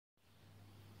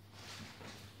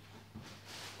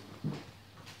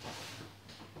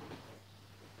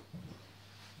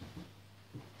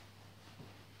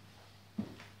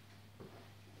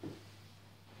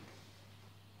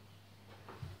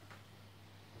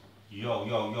Yo,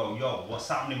 what's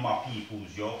happening, my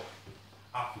peoples, yo?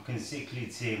 African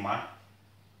cichlids here, man.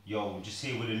 Yo, just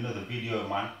here with another video,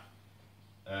 man.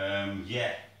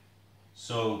 Yeah,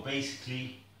 so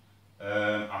basically,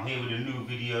 I'm here with a new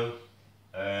video.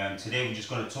 Today we're just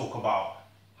going to talk about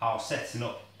how setting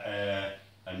up a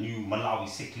new Malawi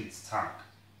cichlids tank.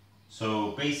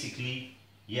 So basically,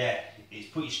 yeah, it's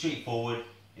pretty straightforward.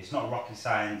 It's not rocket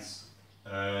science.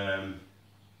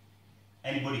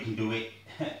 Anybody can do it.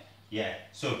 Yeah,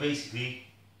 so basically,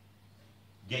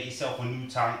 get yourself a new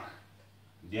tank.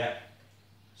 Yeah,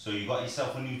 so you got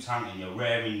yourself a new tank and you're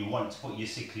raring, you want to put your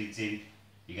cichlids in.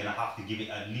 You're gonna have to give it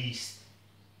at least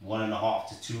 1.5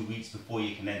 to 2 weeks before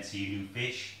you can enter your new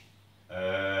fish.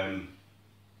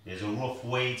 There's a rough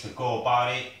way to go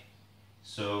about it.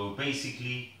 So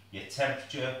basically, your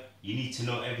temperature, you need to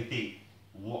know everything,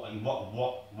 what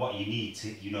you need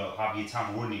to, have your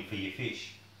tank running for your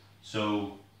fish.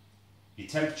 So your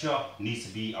temperature needs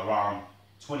to be around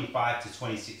 25 to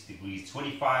 26 degrees.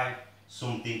 25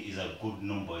 something is a good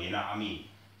number, you know what I mean?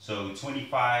 So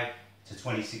 25 to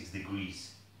 26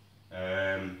 degrees.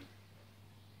 You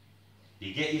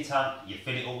get your tank, you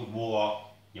fill it up with water,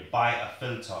 you buy a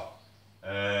filter.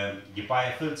 You buy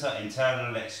a filter, internal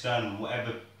and external,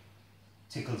 whatever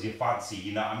tickles your fancy,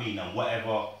 you know what I mean? And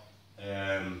whatever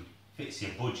fits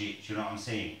your budget, you know what I'm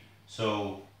saying?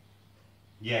 So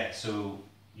yeah, so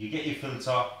you get your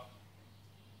filter,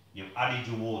 you've added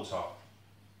your water,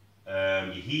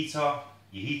 your heater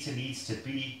needs to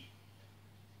be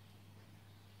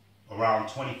around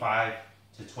 25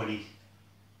 to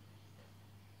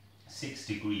 26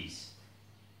 degrees.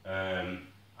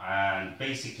 And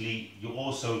basically you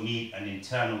also need an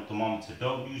internal thermometer.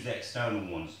 Don't use the external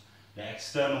ones. The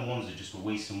external ones are just a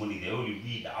waste of money. They only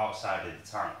read the outside of the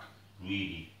tank,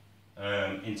 really.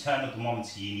 Internal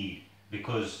thermometer you need,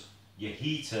 because your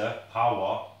heater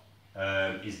power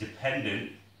is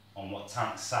dependent on what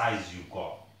tank size you've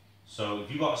got. So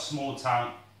if you've got a small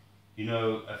tank,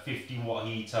 a 50 watt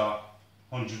heater,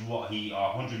 100 watt heater,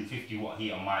 150 watt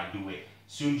heater might do it.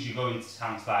 As soon as you go into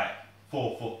tanks like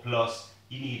 4 foot plus,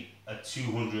 you need a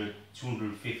 200,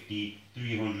 250,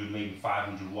 300, maybe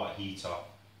 500 watt heater.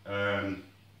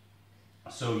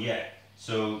 So yeah,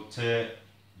 so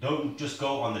don't just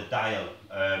go on the dial.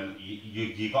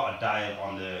 You got a dial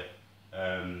on the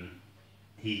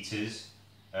heaters,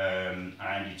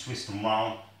 and you twist them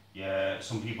round. Yeah,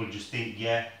 some people just think,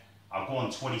 yeah, I'll go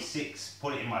on 26,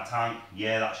 put it in my tank,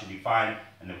 yeah, that should be fine.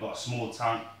 And they've got a small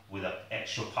tank with an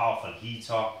extra powerful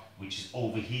heater, which is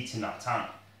overheating that tank.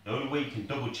 The only way you can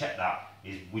double check that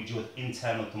is with your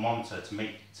internal thermometer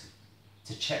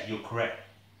to check your correct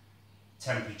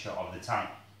temperature of the tank.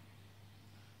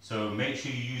 So make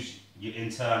sure you use your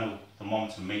internal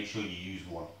thermometer, make sure you use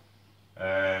one.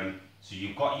 So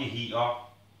you've got your heater,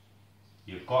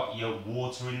 you've got your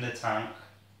water in the tank,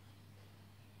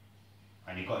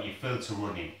 and you've got your filter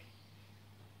running.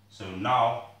 So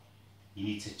now you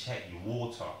need to check your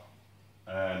water.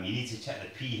 You need to check the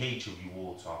pH of your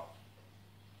water.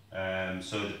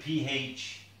 So the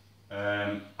pH,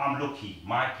 I'm lucky,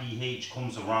 my pH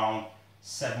comes around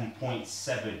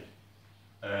 7.7.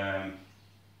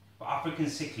 For African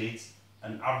cichlids,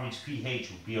 an average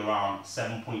pH would be around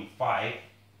 7.5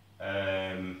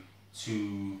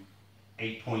 to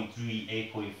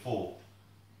 8.3,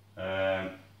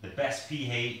 8.4. The best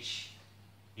pH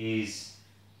is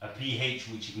a pH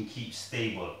which you can keep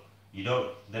stable. They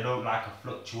don't like a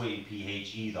fluctuating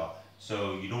pH either.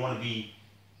 So you don't want to be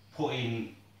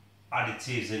putting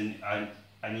additives and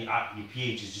your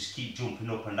pHs just keep jumping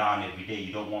up and down every day.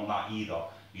 You don't want that either.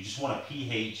 You just want a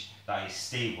pH that is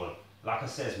stable. Like I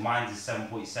said, mine is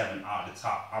 7.7 out of the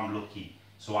tap. I'm lucky.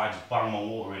 So I just bang my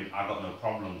water in, I got no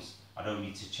problems. I don't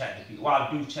need to check the pH. Well, I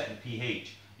do check the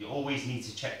pH. You always need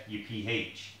to check your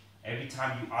pH. Every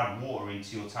time you add water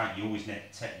into your tank, you always need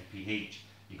to check your pH.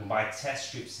 You can buy test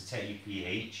strips to check your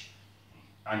pH,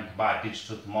 and you can buy a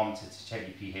digital thermometer to check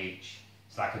your pH.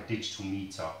 It's like a digital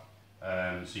meter.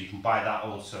 So you can buy that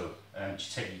also to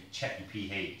check your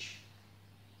pH.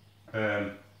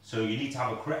 So you need to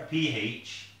have a correct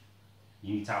pH.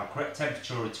 You need to have a correct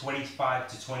temperature of 25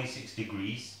 to 26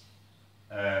 degrees.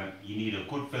 You need a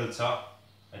good filter,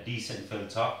 a decent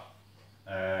filter.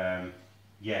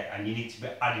 Yeah, and you need to be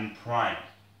adding prime.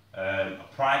 A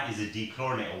prime is a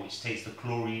dechlorinator which takes the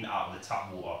chlorine out of the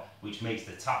tap water, which makes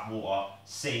the tap water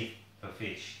safe for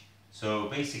fish. So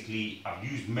basically, I've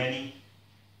used many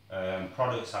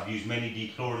products, I've used many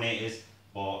dechlorinators,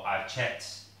 but I've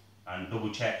checked and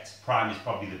double checked. Prime is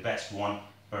probably the best one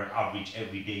for an average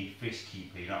everyday fish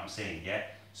keeper, you know what I'm saying, yeah?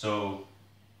 So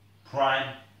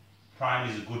prime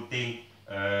is a good thing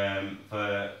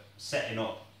for setting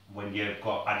up when you've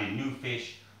got adding new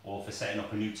fish, or for setting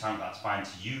up a new tank, that's fine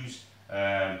to use.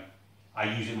 I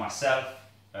use it myself.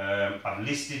 I've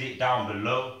listed it down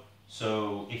below,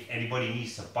 so if anybody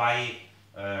needs to buy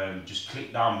it, just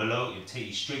click down below, it'll take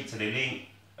you straight to the link.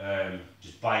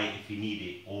 Just buy it if you need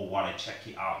it or want to check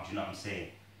it out, do you know what I'm saying?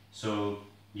 So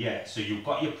yeah, so you've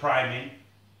got your priming,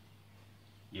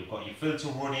 you've got your filter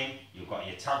running, you've got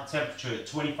your tank temperature at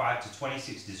 25 to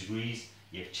 26 degrees,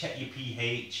 you've checked your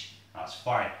pH, that's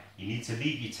fine. You need to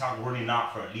leave your tank running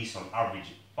out for at least on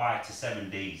average 5 to 7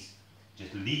 days.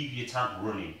 Just leave your tank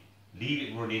running. Leave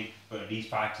it running for at least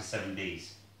 5 to 7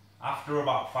 days. After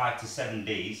about 5 to 7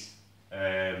 days,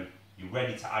 you're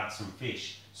ready to add some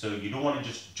fish. So you don't want to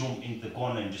just jump into the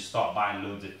gun and just start buying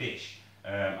loads of fish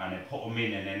and then put them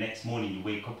in, and the next morning you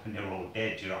wake up and they're all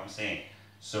dead, you know what I'm saying?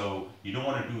 So you don't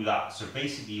want to do that. So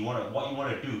basically what you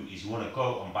want to do is you want to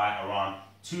go and buy around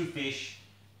 2 fish,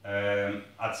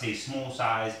 I'd say small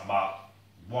size, about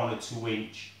 1 or 2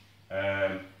 inch,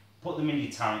 put them in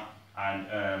your tank,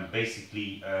 and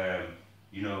basically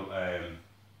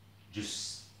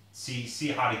just see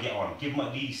how they get on. Give them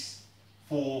at least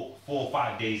 4 or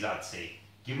 5 days, I'd say.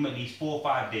 Give them at least 4 or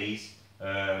 5 days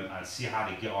and see how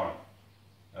they get on.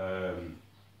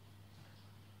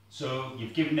 So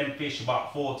you've given them fish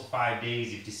about 4 to 5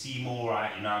 days. If they seem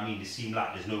alright, you know what I mean, they seem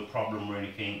like there's no problem or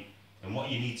anything, then what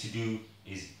you need to do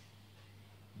is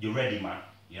you're ready, man.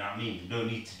 You know what I mean? You don't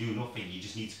need to do nothing. You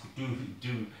just need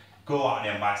to go out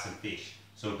there and buy some fish.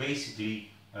 So basically,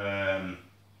 go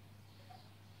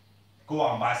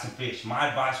out and buy some fish. My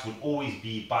advice would always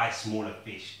be buy smaller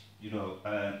fish. You know,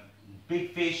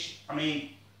 big fish, I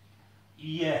mean,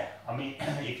 yeah, I mean,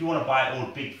 if you want to buy all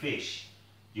big fish,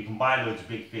 you can buy loads of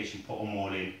big fish and put them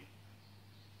all in.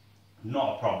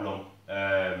 Not a problem.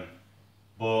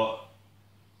 But,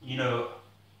 you know,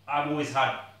 I've always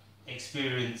had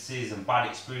experiences and bad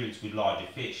experience with larger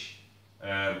fish.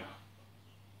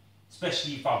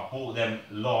 Especially if I've bought them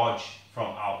large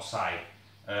from outside.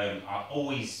 I've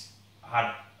always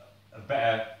had a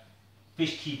better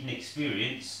fish keeping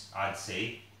experience, I'd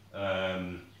say,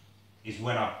 is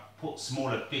when I put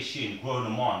smaller fish in, grow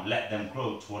them on, let them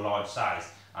grow to a large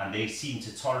size, and they seem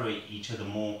to tolerate each other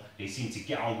more, they seem to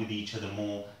get on with each other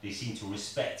more, they seem to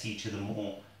respect each other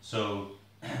more. So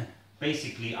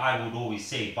basically I would always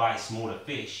say buy smaller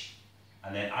fish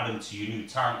and then add them to your new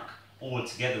tank all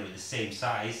together at the same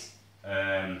size,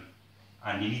 and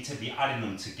you need to be adding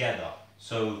them together.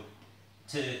 So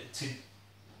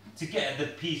to get the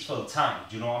peaceful tank,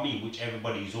 do you know what I mean, which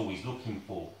everybody is always looking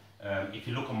for. If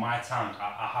you look at my tank,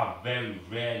 I have very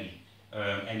rarely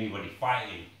anybody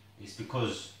fighting. It's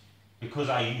because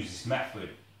I use this method.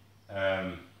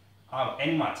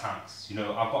 In my tanks, you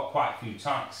know, I've got quite a few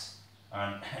tanks,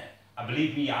 and I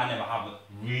believe me, I never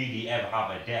really ever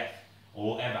have a death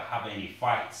or ever have any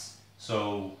fights.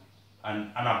 So,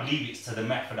 and I believe it's to the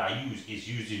method I use is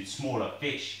using smaller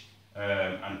fish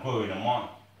and growing them on.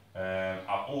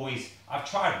 I've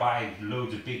tried buying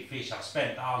loads of big fish. I've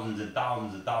spent thousands and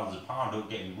thousands and thousands of pounds, don't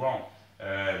get me wrong,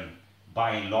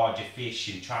 buying larger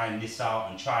fish and trying this out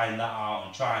and trying that out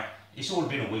and trying. It's all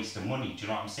been a waste of money, do you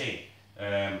know what I'm saying?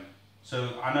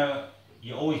 So I know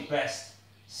you're always best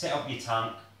set up your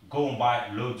tank, go and buy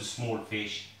loads of small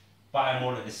fish, buy them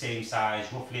all at the same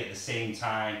size, roughly at the same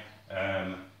time,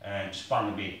 and just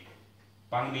bang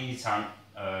them in your tank,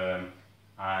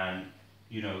 and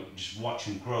you know, just watch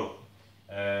them grow.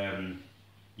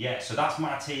 Yeah, so that's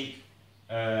my take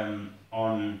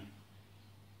on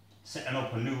setting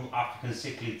up a new African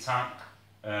cichlid tank.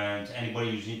 To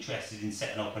anybody who's interested in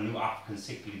setting up a new African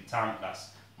cichlid tank, that's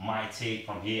my take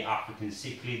from here, African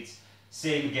cichlids.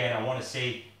 Same again, I want to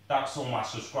say thanks to all my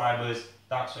subscribers,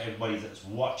 thanks to everybody that's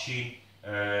watching.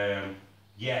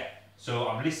 Yeah, so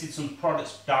I've listed some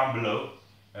products down below,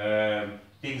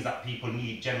 things that people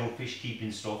need, general fish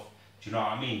keeping stuff, do you know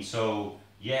what I mean? So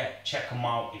yeah, check them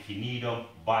out. If you need them,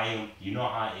 buy them, you know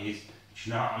how it is, do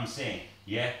you know what I'm saying?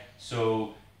 Yeah,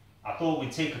 so I thought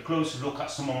we'd take a closer look at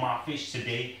some of my fish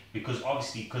today, because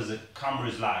the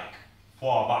camera's like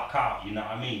far back out, you know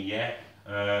what I mean, yeah?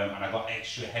 And I got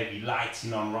extra heavy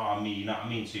lighting on around me, you know what I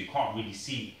mean? So you can't really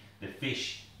see the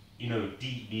fish, you know,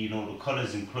 deeply, you know, the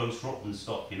colours and closer up and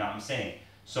stuff, you know what I'm saying?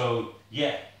 So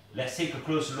yeah, let's take a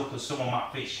closer look at some of my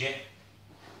fish, yeah?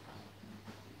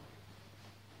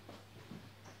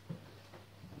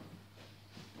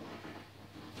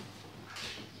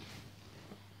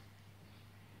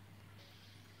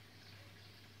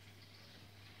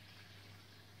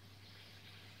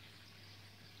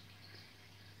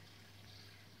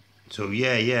 So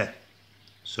yeah.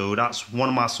 So that's one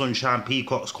of my sunshine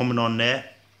peacocks coming on there.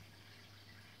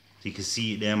 So you can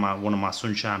see it there, one of my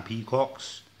sunshine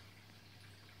peacocks.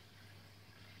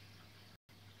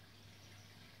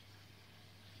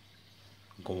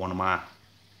 Got one of my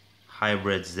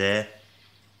hybrids there.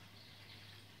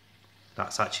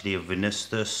 That's actually a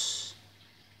Venustus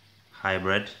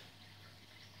hybrid.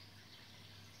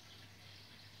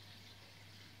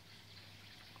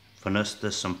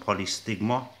 Venustus and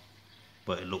polystigma,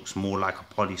 but it looks more like a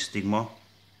polystigma.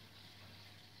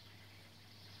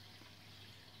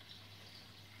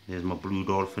 There's my blue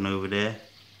dolphin over there.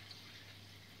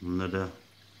 Another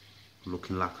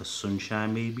looking like a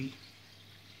sunshine maybe.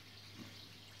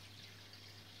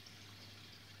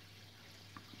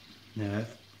 Yeah.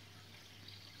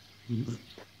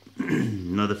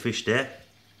 Another fish there.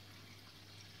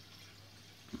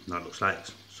 That looks like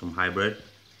some hybrid.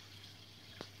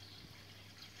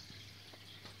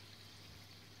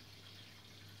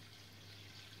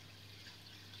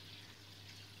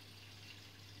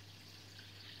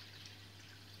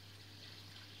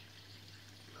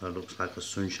 That looks like a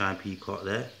sunshine peacock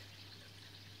there.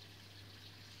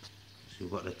 So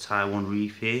we've got the Taiwan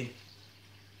reef here.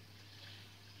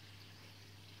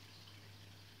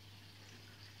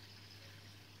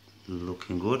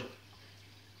 Looking good.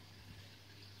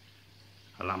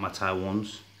 I like my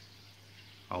Taiwans.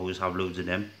 I always have loads of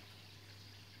them.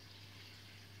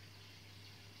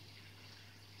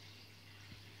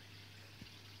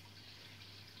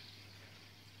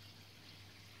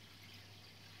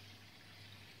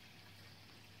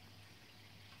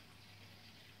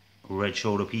 Red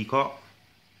shoulder peacock.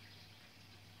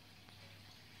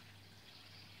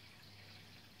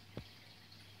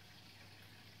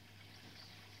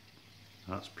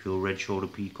 That's pure red shoulder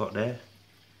peacock there.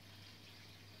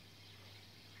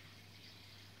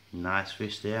 Nice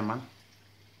fish there, man.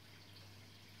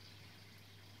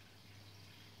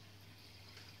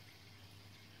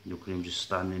 Look at him just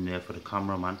standing there for the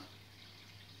camera, man.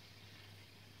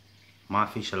 My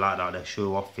fish are like that, they're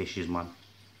show off fishes, man.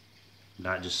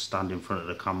 That just stand in front of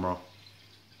the camera.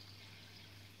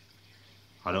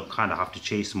 I don't kind of have to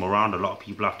chase them around. A lot of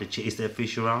people have to chase their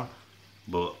fish around,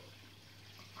 but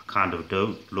I kind of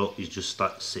don't. Look, he's just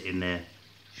sitting there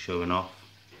showing off.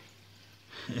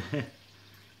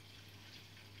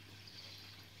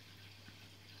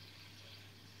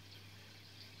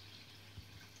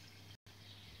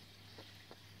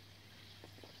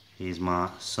 Here's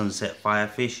my sunset fire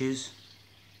fishes.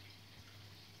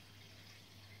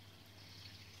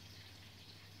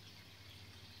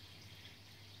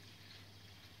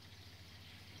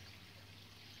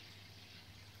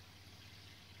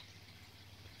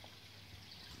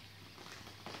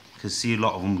 You can see a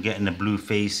lot of them getting the blue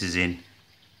faces in,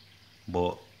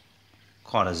 but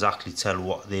can't exactly tell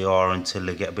what they are until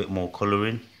they get a bit more colour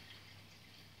in.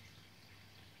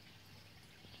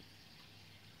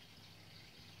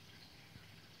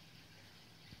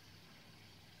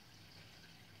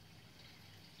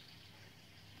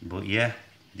 But yeah,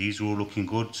 these are all looking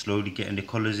good, slowly getting the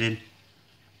colours in.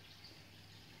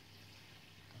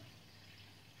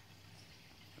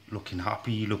 Looking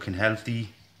happy, looking healthy.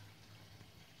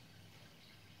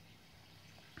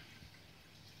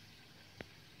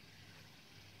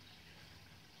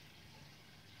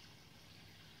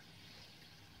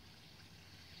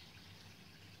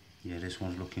 Yeah, this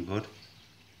one's looking good.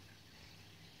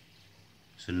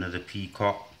 It's another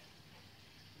peacock.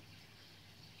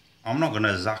 I'm not going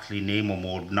to exactly name them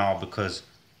all now because,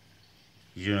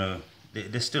 you know,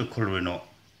 they're still colouring up.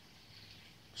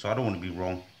 So I don't want to be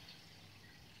wrong.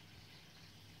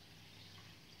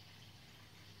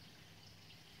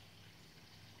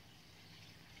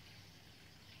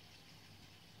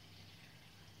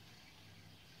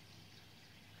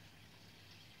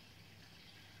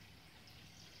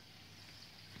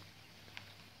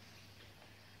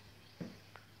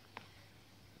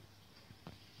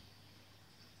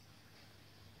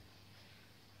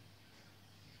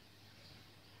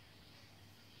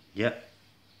 Yep.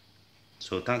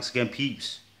 So thanks again,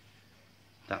 peeps.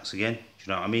 Thanks again. Do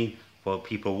you know what I mean? For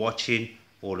people watching,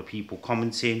 all the people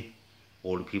commenting,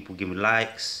 all the people giving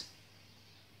likes.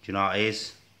 Do you know how it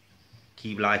is?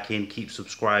 Keep liking, keep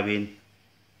subscribing.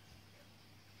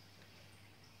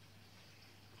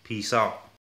 Peace out.